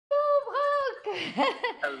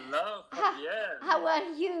Hello, how, Fabienne. how are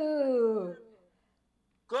you?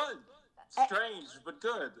 Good. Uh, Strange, but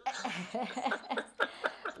good.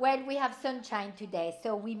 well, we have sunshine today,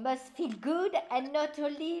 so we must feel good and not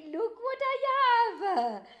only look what I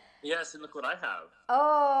have. Yes, and look what I have.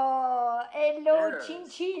 Oh, hello, Chin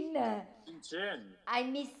Yes. Chin. Chin chin. I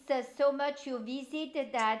miss so much your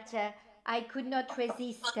visit that I could not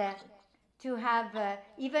resist to have,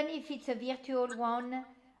 even if it's a virtual one,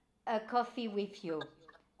 a coffee with you,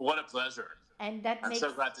 What a pleasure. and that I'm makes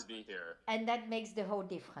so glad to be here. the whole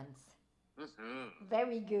difference. Hmm.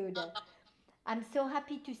 Very good. I'm so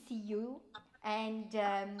happy to see you, and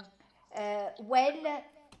the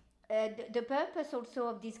purpose also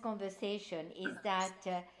of this conversation is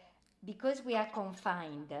that because we are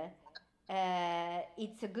confined,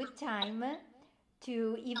 it's a good time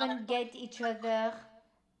to even get each other,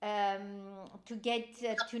 to get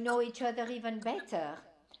to know each other even better.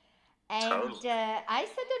 And Totally. I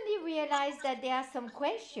suddenly realized that there are some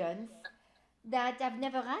questions that I've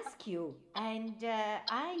never asked you, and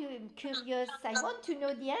I am curious. I want to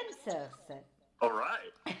know the answers. All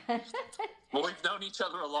right. Well, we've known each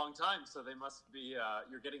other a long time, so they must be,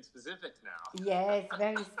 you're getting specific now. Yes,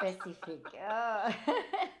 very specific.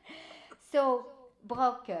 So,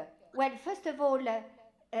 Brock, well, first of all,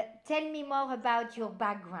 tell me more about your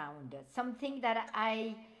background. Something that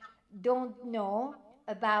I don't know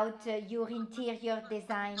about your interior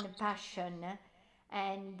design passion,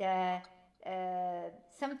 and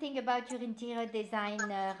something about your interior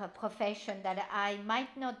designer profession that I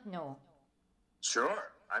might not know. Sure.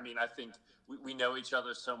 I mean, I think we know each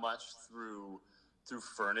other so much through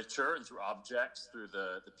furniture and through objects, through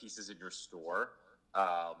the pieces in your store.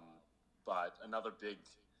 Um, but another big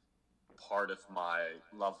part of my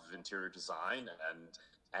love of interior design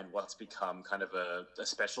and what's become kind of a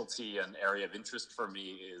specialty and area of interest for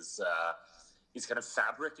me is kind of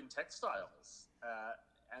fabric and textiles.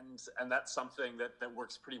 And that's something that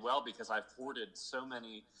works pretty well because I've hoarded so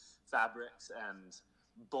many fabrics and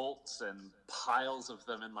bolts and piles of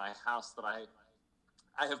them in my house that I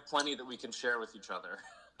have plenty that we can share with each other.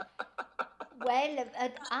 Well,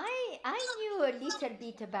 I knew a little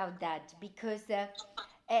bit about that because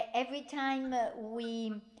every time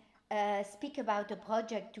we speak about a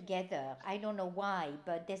project together, I don't know why,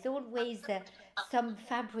 but there's always some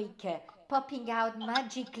fabric popping out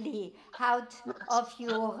magically out of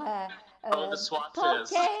your Oh, the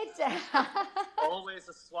swatches. pocket. Always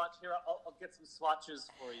a swatch. Here, I'll get some swatches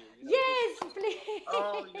for you. You know, little. Yes,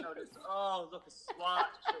 Oh, you please. know, just look, a swatch.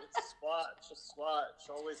 It's a swatch, a swatch.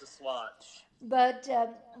 Always a swatch. but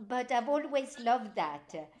but I've always loved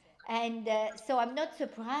that, and so I'm not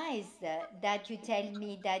surprised that you tell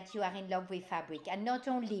me that you are in love with fabric, and not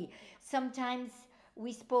only. Sometimes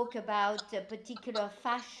we spoke about a particular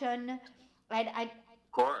fashion, and I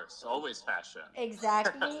Of course, always fashion.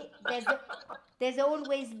 exactly there's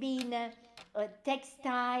always been a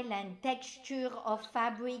textile and texture of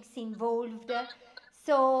fabrics involved,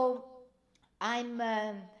 so I'm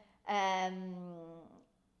um,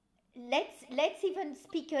 let's even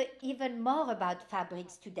speak even more about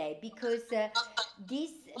fabrics today because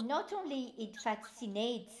this not only it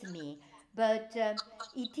fascinates me, but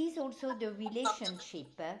it is also the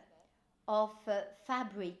relationship of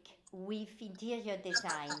fabric with interior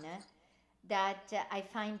design that I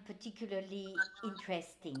find particularly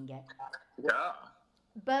interesting. Yeah.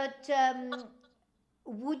 But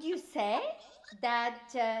would you say that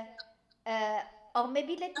or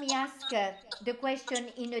maybe let me ask the question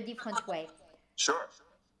in a different way. Sure.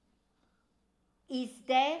 Is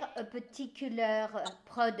there a particular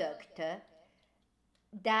product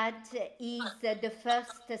that is the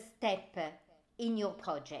first step in your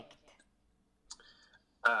project?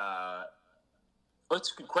 Uh, well,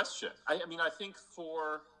 that's a good question. I mean, I think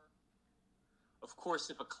of course,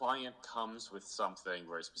 if a client comes with something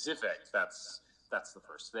very specific, that's the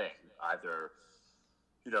first thing. Either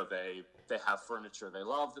they have furniture they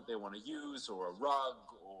love that they want to use, or a rug,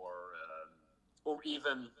 or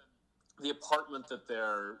even the apartment that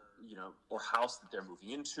they're or house that they're moving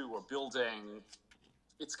into or building.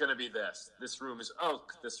 It's going to be this. This room is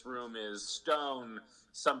oak. This room is stone.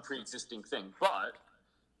 Some pre-existing thing, but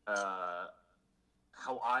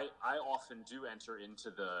how I often do enter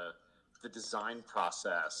into the design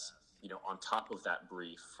process, on top of that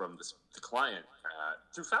brief from the client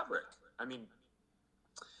through fabric. I mean,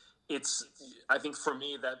 it's I think for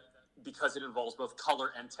me that because it involves both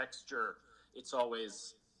color and texture, it's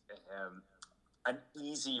always an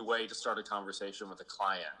easy way to start a conversation with a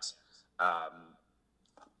client.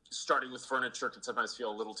 Starting with furniture can sometimes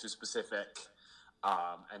feel a little too specific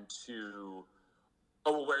and too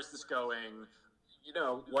oh, well, where's this going?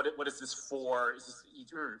 What is this for? Is this,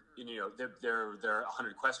 there are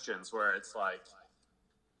 100 questions where it's like,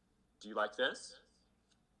 do you like this?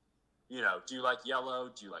 Do you like yellow?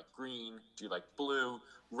 Do you like green? Do you like blue?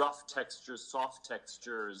 Rough textures, soft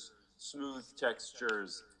textures, smooth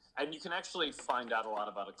textures. And you can actually find out a lot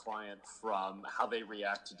about a client from how they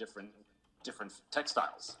react to different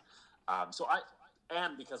textiles.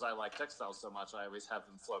 And because I like textiles so much, I always have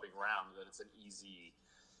them floating around. That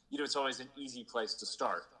it's always an easy place to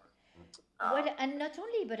start. Well, and not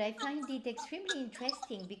only, but I find it extremely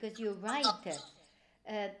interesting because you're right.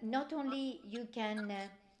 Not only you can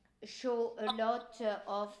show a lot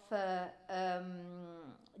of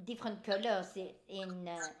different colors in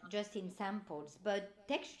just in samples, but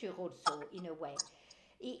texture also in a way.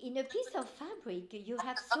 In a piece of fabric, you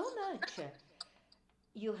have so much.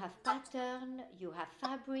 You have pattern, you have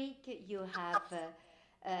fabric, you have.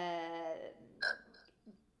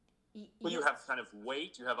 Well, you have kind of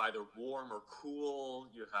weight. You have either warm or cool.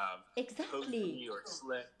 You have exactly cozy or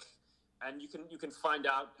slick, and you can find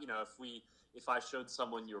out. If I showed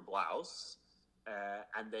someone your blouse,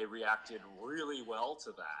 and they reacted really well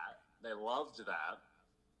to that, they loved that.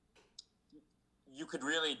 You could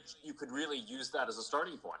really use that as a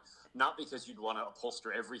starting point. Not because you'd want to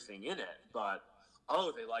upholster everything in it, but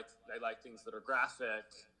they like things that are graphic.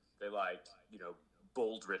 They like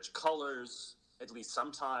bold, rich colors. At least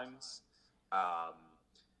sometimes,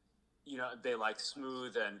 they like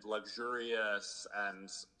smooth and luxurious, and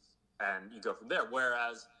you go from there.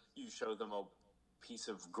 Whereas you show them a piece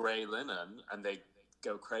of gray linen and they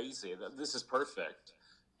go crazy. This is perfect.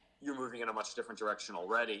 You're moving in a much different direction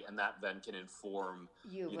already, and that then can inform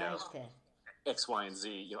X, Y, and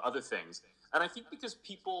Z, other things. And I think because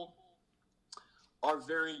people are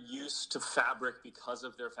very used to fabric because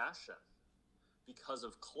of their fashion. Because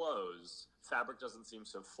of clothes, fabric doesn't seem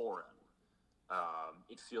so foreign.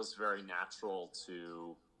 It feels very natural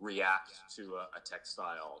to react to a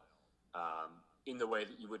textile in the way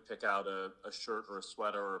that you would pick out a shirt or a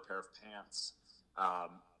sweater or a pair of pants.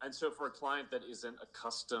 And so for a client that isn't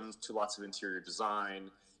accustomed to lots of interior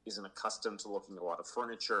design, isn't accustomed to looking at a lot of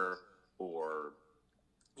furniture, or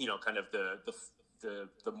kind of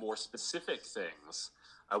the more specific things,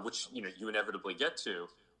 which you inevitably get to.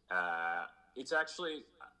 It's actually,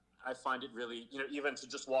 I find it really, even to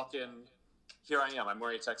just walk in, here I am, I'm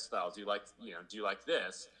wearing a textile. Do you like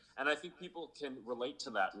this? And I think people can relate to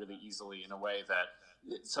that really easily in a way that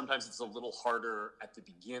sometimes it's a little harder at the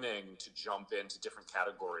beginning to jump into different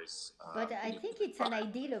categories. But I think it's an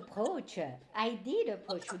ideal approach.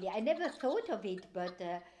 Really. I never thought of it, but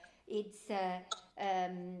it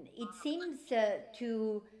seems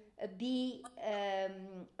to be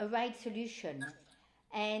a right solution.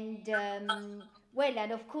 And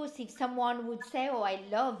and of course, if someone would say, "Oh, I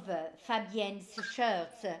love Fabienne's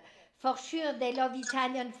shirts," for sure they love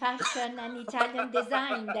Italian fashion and Italian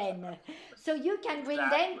design. Then, so you can bring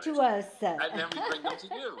them to us, and then we bring them to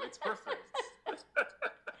you. It's perfect.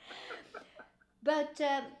 But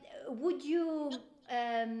would you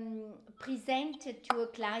present to a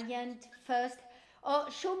client first,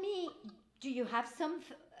 or show me? Do you have some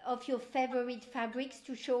of your favorite fabrics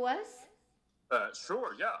to show us?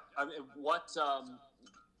 Sure, yeah. I mean, what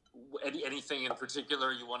anything in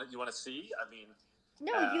particular you want to see? I mean,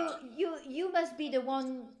 no, you must be the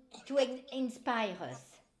one to inspire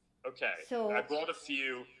us. Okay. So I brought a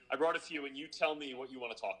few, and you tell me what you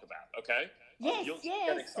want to talk about. Okay? Yes, You'll yes.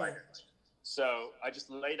 get excited. So I just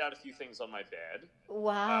laid out a few things on my bed.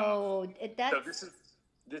 Wow, that's. So this is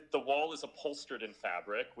the wall is upholstered in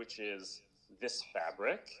fabric, which is this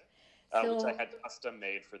fabric. Which I had custom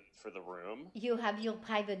made for the room. You have your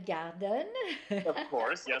private garden. Of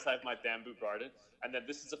course, yes, I have my bamboo garden. And then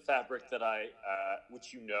this is a fabric that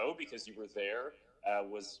which because you were there,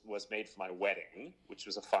 was made for my wedding, which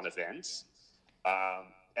was a fun event.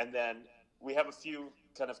 And then we have a few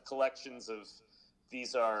kind of collections of,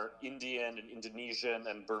 these are Indian and Indonesian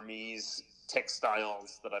and Burmese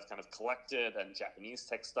textiles that I've kind of collected, and Japanese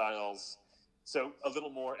textiles. So a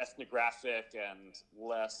little more ethnographic and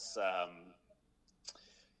less,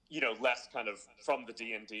 less kind of from the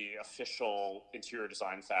D&D official interior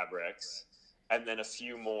design fabrics, and then a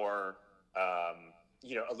few more, a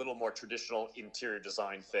little more traditional interior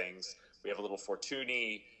design things. We have a little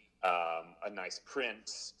Fortuny, a nice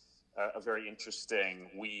print, a very interesting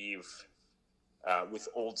weave with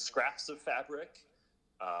old scraps of fabric,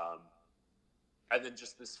 and then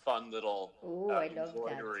just this fun little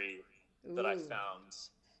embroidery that I found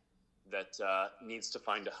that needs to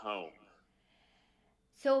find a home.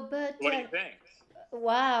 So, but what do you think?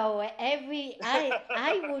 Wow,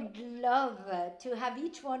 I would love to have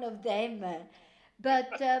each one of them.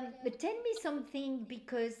 But tell me something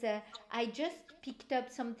because I just picked up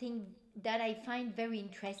something that I find very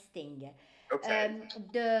interesting. Okay,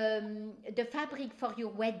 The fabric for your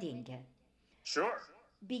wedding, sure.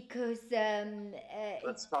 because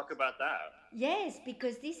Let's talk about that. yes,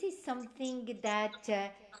 because this is something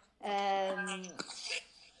that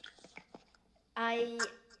I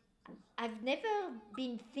I've never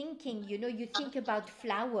been thinking, you think about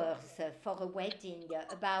flowers for a wedding,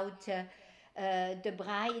 about the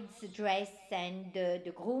bride's dress and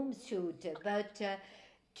the groom's suit, but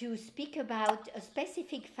to speak about a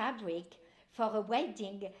specific fabric for a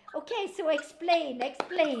wedding. Okay, so explain.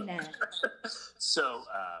 So,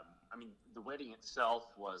 I mean, the wedding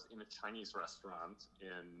itself was in a Chinese restaurant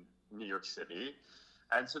in New York City.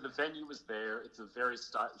 And so the venue was there. It's a very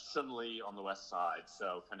Shunli on the west side.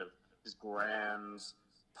 So, kind of this grand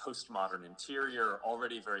postmodern interior,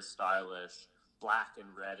 already very stylish, black and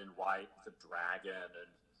red and white with a dragon.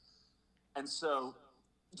 And so,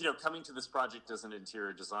 coming to this project as an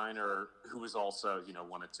interior designer who was also,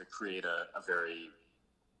 wanted to create a very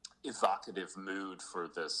evocative mood for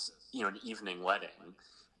this, an evening wedding.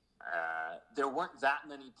 There weren't that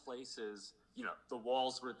many places, the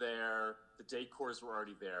walls were there, the decors were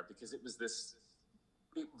already there because it was this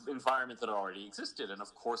environment that already existed. And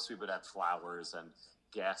of course, we would have flowers and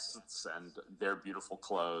guests and their beautiful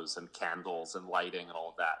clothes and candles and lighting and all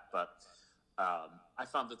of that. But I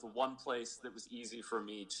found that the one place that was easy for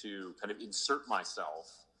me to kind of insert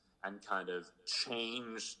myself and kind of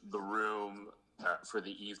change the room for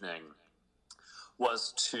the evening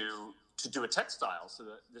was to do a textile. So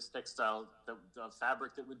that this textile, the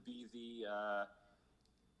fabric that would be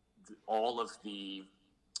all of the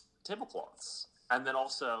tablecloths, and then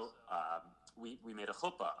also we made a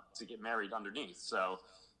chuppah to get married underneath. So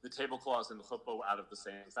the tablecloths and the chuppah were out of the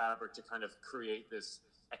same fabric to kind of create this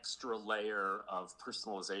extra layer of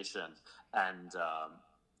personalization and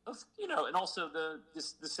and also the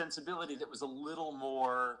sensibility that was a little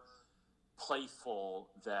more playful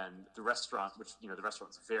than the restaurant, which the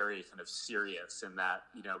restaurant's very kind of serious in that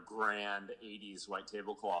grand 80s white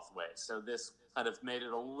tablecloth way. So this kind of made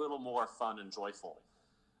it a little more fun and joyful.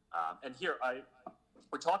 And here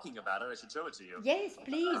we're talking about it. I should show it to you. Yes,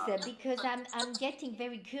 please, because I'm getting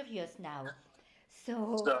very curious now.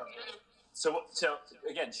 So, So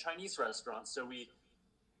again, Chinese restaurant. So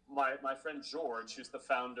my friend George, who's the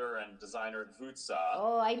founder and designer at Vutsa.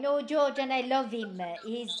 oh, I know George, and I love him.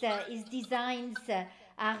 His designs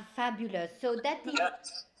are fabulous. So that is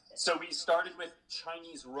Yes. So we started with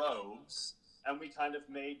Chinese robes, and we kind of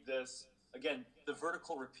made this. Again, the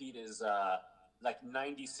vertical repeat is like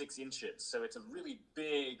 96 inches, so it's a really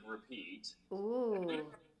big repeat. ooh.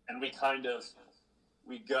 And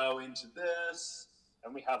we go into this,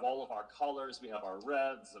 and we have all of our colors. We have our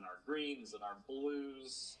reds and our greens and our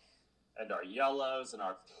blues and our yellows and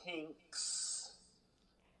our pinks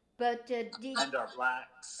But and our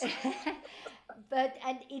blacks.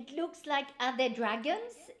 and it looks like, are there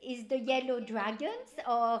dragons? Is the yellow dragons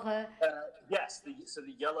or Yes, so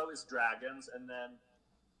the yellow is dragons, and then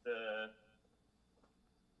the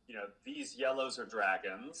these yellows are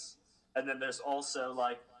dragons, and then there's also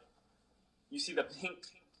like you see the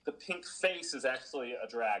pink face is actually a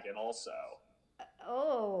dragon also.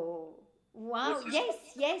 oh wow, Which is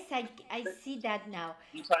yes, I see that now.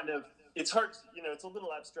 you kind of it's hard, it's a little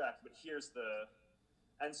abstract, but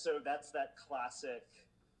and so that's that classic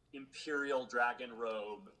imperial dragon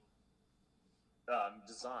robe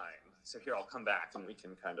design. So here I'll come back and we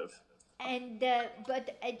can kind of. And but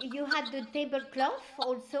you had the tablecloth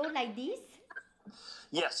also like this?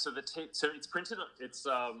 Yes, so so it's printed. It's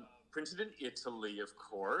printed in Italy, of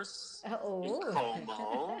course, in Oh.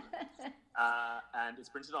 Como, and it's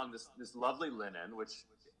printed on this lovely linen, which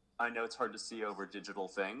I know it's hard to see over digital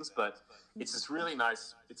things, but it's this really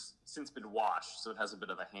nice. It's since been washed, so it has a bit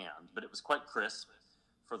of a hand, but it was quite crisp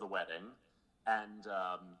for the wedding, and.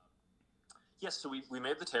 Yes, so we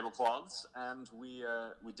made the tablecloths, and we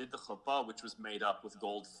did the chuppah, which was made up with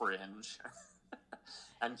gold fringe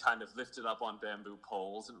and kind of lifted up on bamboo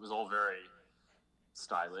poles, and it was all very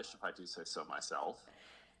stylish, if I do say so myself.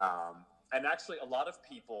 And actually, a lot of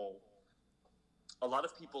people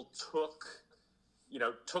took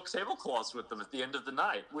tablecloths with them at the end of the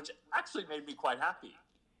night, which actually made me quite happy.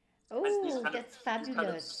 Oh, that's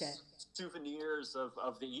fabulous. Souvenirs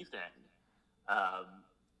of the evening.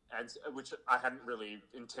 And which I hadn't really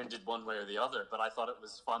intended one way or the other, but I thought it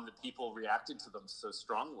was fun that people reacted to them so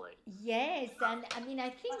strongly. Yes, and I mean, I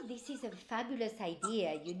think this is a fabulous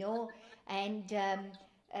idea, and uh,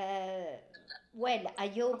 well, I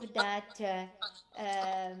hope that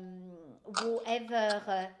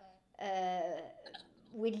whoever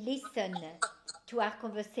will listen to our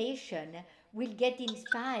conversation will get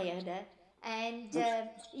inspired and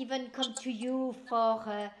even come to you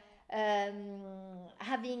for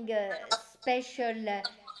having special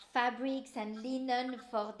fabrics and linen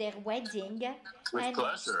for their wedding, With and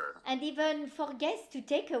pleasure. even for guests to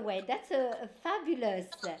take away. That's a fabulous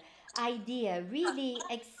idea. Really,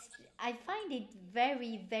 I find it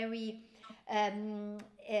very, very um,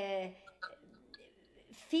 uh,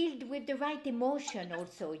 filled with the right emotion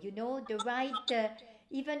also, the right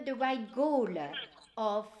even the right goal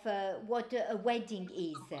of what a wedding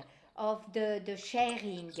is, of the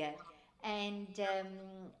sharing and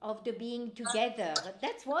of the being together.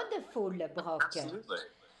 That's wonderful, Brock. Absolutely.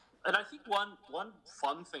 And I think one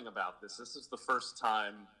fun thing about this is the first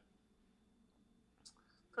time.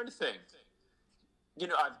 I'm trying to think.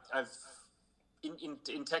 I've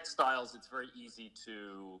in textiles, it's very easy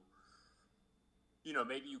to,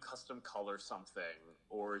 maybe you custom color something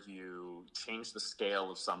or you change the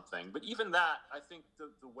scale of something. But even that, I think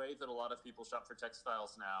the way that a lot of people shop for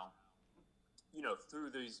textiles now, through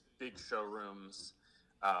these big showrooms,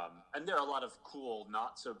 and there are a lot of cool,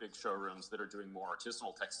 not so big showrooms that are doing more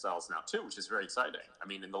artisanal textiles now too, which is very exciting. I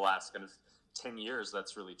mean, in the last kind of 10 years,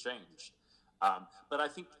 that's really changed. But I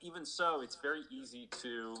think even so, it's very easy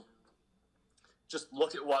to just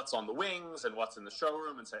look at what's on the wings and what's in the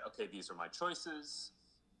showroom and say, okay, these are my choices,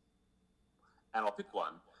 and I'll pick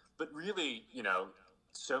one. But really,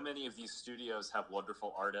 so many of these studios have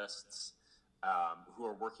wonderful artists who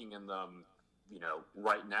are working in them,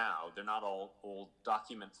 right now. They're not all old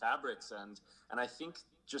document fabrics, and I think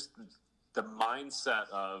just the mindset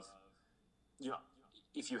of,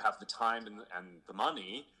 if you have the time and the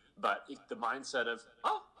money, but if the mindset of,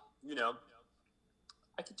 I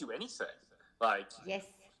could do anything. Like, Yes,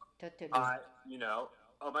 totally.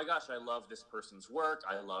 Oh my gosh, I love this person's work.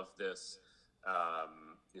 I love this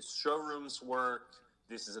showroom's work.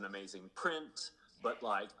 This is an amazing print, but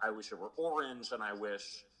like, I wish it were orange, and I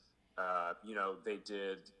wish, they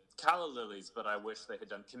did calla lilies, but I wish they had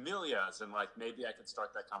done camellias, and like, maybe I could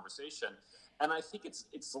start that conversation. And I think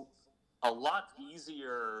it's a lot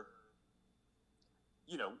easier,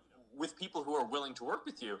 with people who are willing to work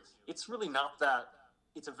with you. It's really not that.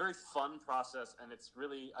 It's a very fun process, and it's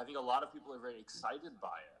really, I think a lot of people are very excited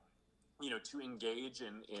by it, to engage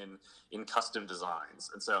in custom designs.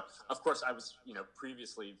 And so, of course, I was,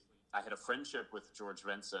 previously, I had a friendship with George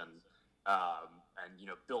Benson, and,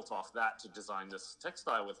 built off that to design this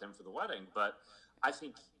textile with him for the wedding. But I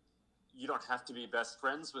think you don't have to be best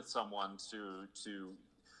friends with someone to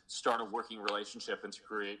start a working relationship and to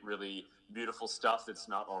create really beautiful stuff that's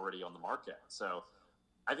not already on the market. So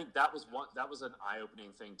I think that was an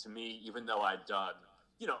eye-opening thing to me, even though I'd done,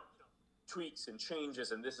 tweaks and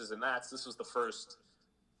changes and this and that. This was the first,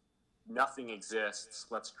 nothing exists,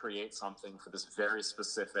 let's create something for this very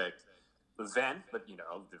specific event, but,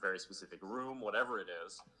 the very specific room, whatever it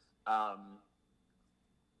is.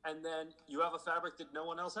 And then you have a fabric that no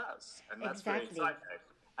one else has. And that's very exciting.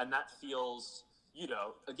 And that feels,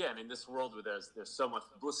 again, in this world where there's so much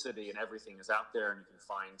publicity and everything is out there and you can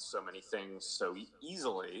find so many things so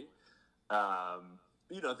easily,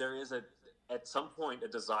 there is at some point a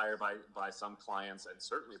desire by some clients and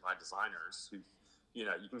certainly by designers who, you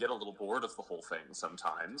can get a little bored of the whole thing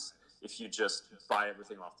sometimes if you just buy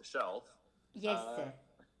everything off the shelf. Yes,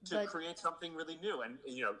 to create something really new. And,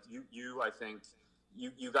 I think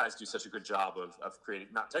you guys do such a good job of creating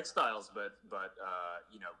not textiles, but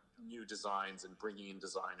new designs and bringing in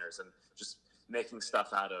designers and just making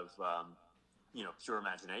stuff out of pure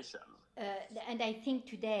imagination. And I think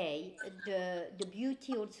today the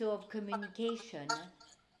beauty also of communication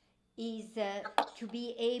is to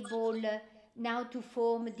be able now to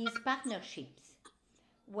form these partnerships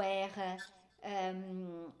where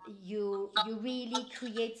you really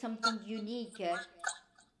create something unique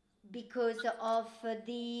because of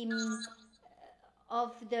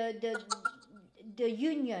the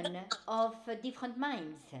union of different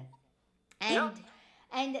minds. And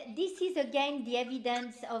and this is again the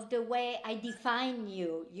evidence of the way I define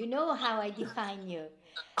you. You know how I define you.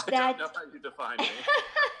 I don't know how you define me.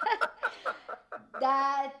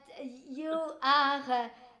 That you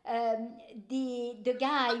are the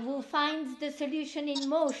guy who finds the solution in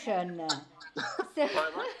motion. So,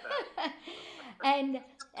 I like that.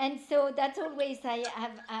 and so that's always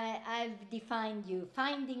I've defined you,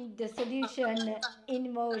 finding the solution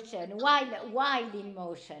in motion, while in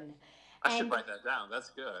motion. I should write that down.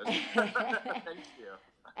 That's good. Thank you.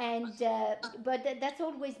 And but that's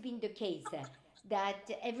always been the case. that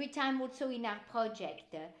every time also in our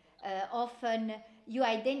project, often you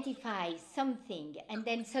identify something and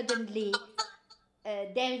then suddenly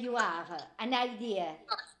there you are, an idea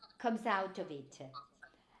comes out of it.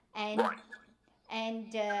 And Right.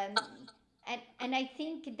 and and I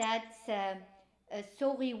think that's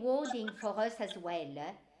so rewarding for us as well,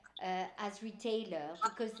 as retailer,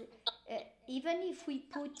 because even if we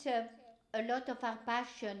put a lot of our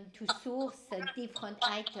passion to source different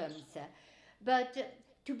items, but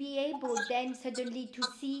to be able then suddenly to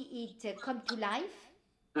see it come to life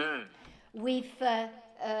Mm. with a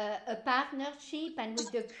partnership and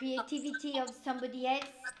with the creativity of somebody else,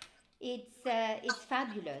 it's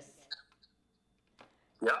fabulous.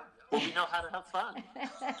 Yeah. Well, we know how to have fun.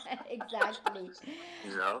 Exactly.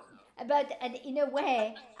 You know. But and in a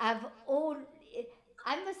way, I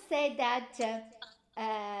must say that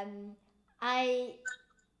um, I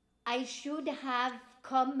I should have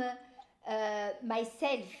come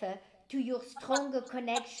myself to your stronger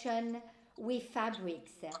connection with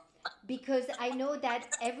fabrics, because I know that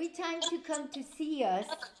every time you come to see us,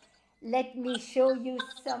 let me show you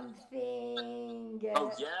something.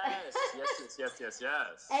 Oh yes, yes, yes, yes, yes,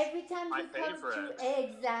 yes. Every time My you come to, favorite.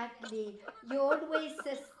 exactly, you always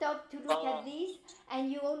stop to look at Oh, this,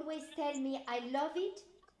 and you always tell me I love it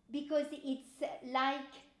because it's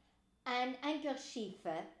like an handkerchief.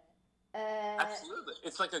 absolutely.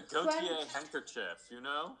 It's like a Front, Gautier handkerchief, you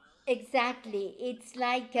know? exactly. It's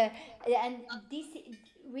like, and this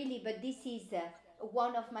really, but this is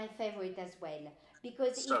one of my favorite as well,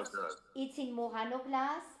 because So good. it's in Murano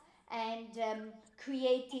glass and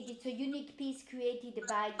created. It's a unique piece created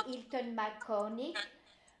by Hilton McCormick,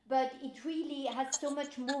 but it really has so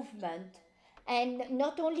much movement, and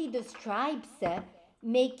not only the stripes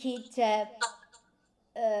make it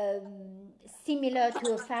similar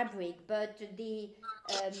to a fabric, but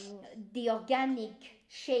the organic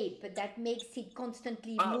shape that makes it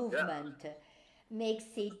constantly Oh yeah. movement makes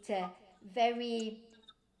it very.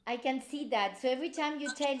 I can see that. So every time you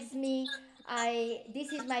tells me, I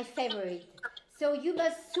this is my favorite. So you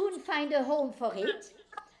must soon find a home for it,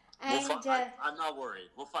 and I'm not worried.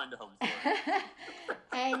 We'll find a home for it.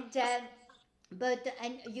 and but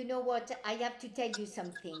and you know what, I have to tell you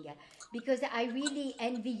something, because I really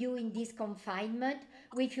envy you in this confinement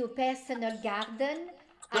with your personal garden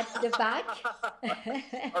at the back.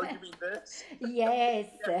 Oh, you mean this? Yes.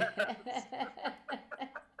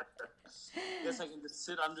 Yes, I can just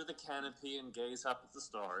sit under the canopy and gaze up at the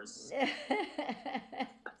stars.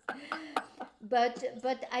 But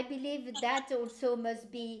I believe that also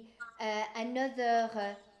must be another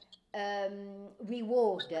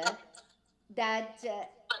reward, that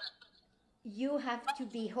you have to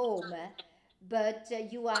be home, but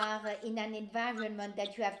you are in an environment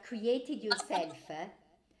that you have created yourself.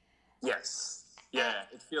 Yes. Uh, Yeah,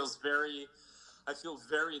 it feels very. I feel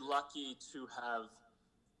very lucky to have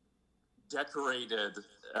decorated,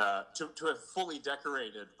 to have fully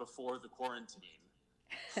decorated before the quarantine.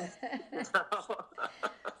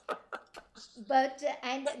 but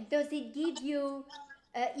and does it give you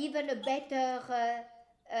even a better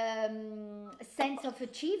sense of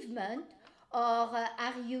achievement, or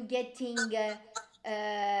are you getting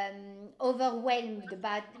overwhelmed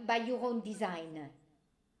by your own design?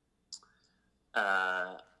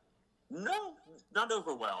 No, not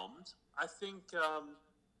overwhelmed. I think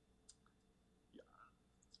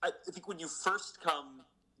when you first come,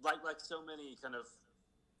 like so many kind of,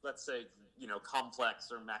 let's say,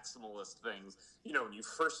 complex or maximalist things, when you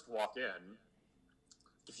first walk in,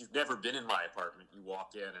 if you've never been in my apartment, you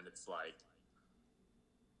walk in and it's like,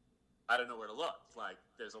 I don't know where to look. Like,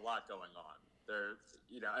 there's a lot going on there,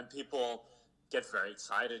 and people get very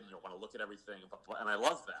excited and you want to look at everything, and I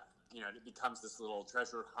love that. It becomes this little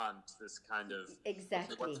treasure hunt, this kind of,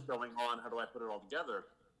 okay, what's Exactly. going on? How do I put it all together?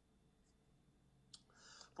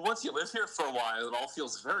 But once you live here for a while, it all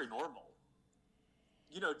feels very normal.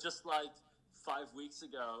 Just like 5 weeks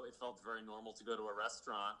ago, it felt very normal to go to a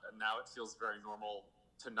restaurant, and now it feels very normal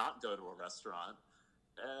to not go to a restaurant.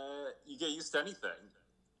 You get used to anything.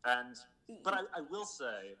 But I will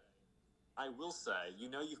say,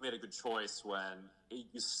 you've made a good choice when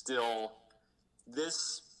you still,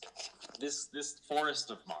 this forest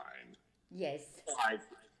of mine, Yes. like,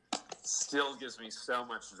 still gives me so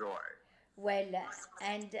much joy. Well,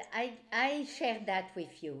 and I share that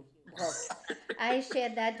with you, Brock. I share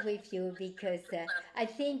that with you because I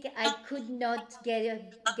think I could not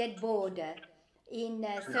get bored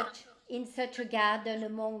No. in such a garden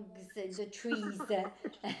amongst the trees.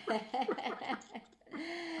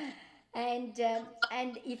 And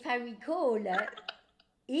if I recall,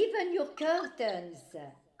 even your curtains.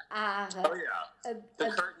 are Oh yeah, a, the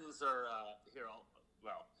a, curtains are here.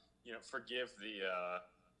 Well, forgive the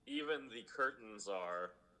even the curtains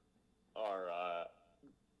are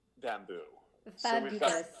bamboo. So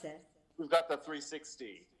fabulous. we've got the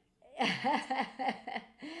 360.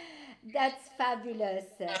 That's fabulous.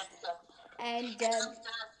 And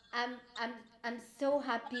I'm so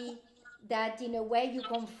happy that in a way you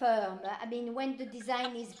confirm. I mean, when the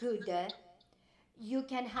design is good, you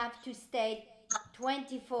can have to stay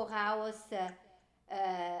 24 hours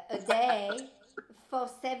a day for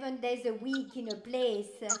 7 days a week in a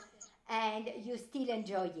place, and you still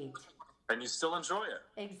enjoy it. And you still enjoy it.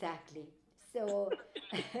 Exactly. So,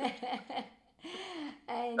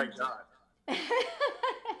 and Thank God.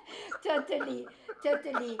 totally,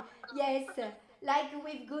 totally. Yes, like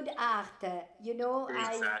with good art,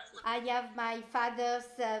 Exactly. I have my father's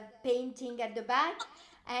painting at the back,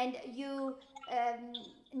 and you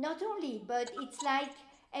not only, but it's like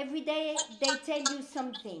every day they tell you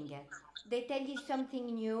something. They tell you something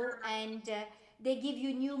new, and they give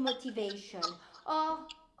you new motivation. Or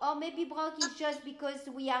or maybe Brock is just because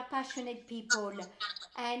we are passionate people,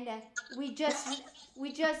 and we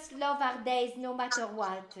just love our days no matter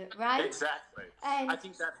what, right? Exactly. I And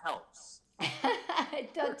think that helps.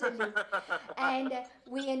 totally. And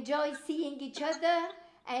we enjoy seeing each other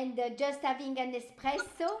and just having an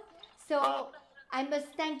espresso. Oh, So I must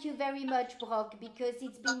thank you very much, Brock, because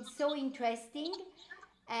it's been so interesting,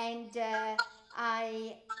 and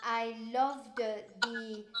I loved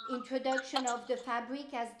the introduction of the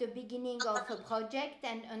fabric as the beginning of a project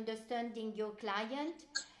and understanding your client.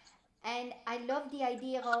 And I love the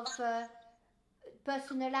idea of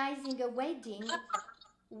personalizing a wedding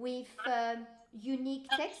with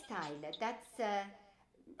unique textile.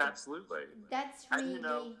 absolutely. That's And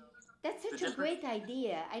really that's the such a difference. great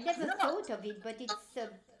idea. I never Yeah. thought of it, but it's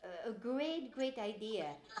a great idea,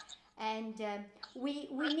 and we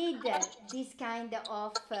need this kind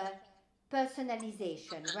of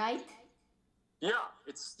personalization, right? Yeah,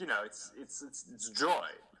 it's joy.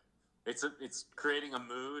 It's creating a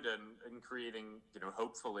mood and creating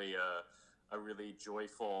hopefully a really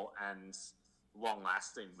joyful and long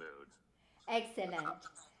lasting mood. Excellent.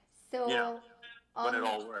 You know So when it on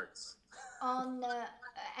all works. on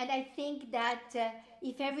and I think that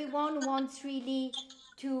if everyone wants really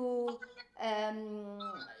to um,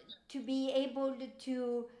 to be able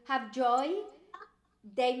to have joy,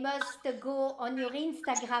 they must go on your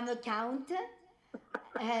Instagram account,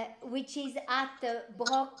 which is at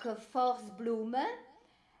Brock Forsblom,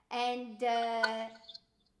 and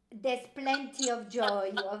there's plenty of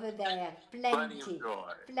joy over there. Plenty of Plenty,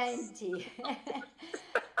 joy. plenty.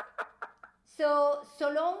 So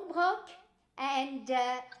long, Brock, and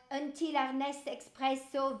until our next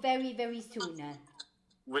espresso very soon.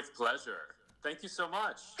 With pleasure. Thank you so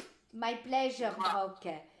much. My pleasure, Brock.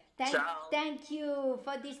 Ciao. Thank you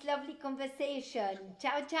for this lovely conversation.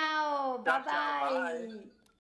 Ciao, ciao. Ciao, Bye ciao. Bye. bye.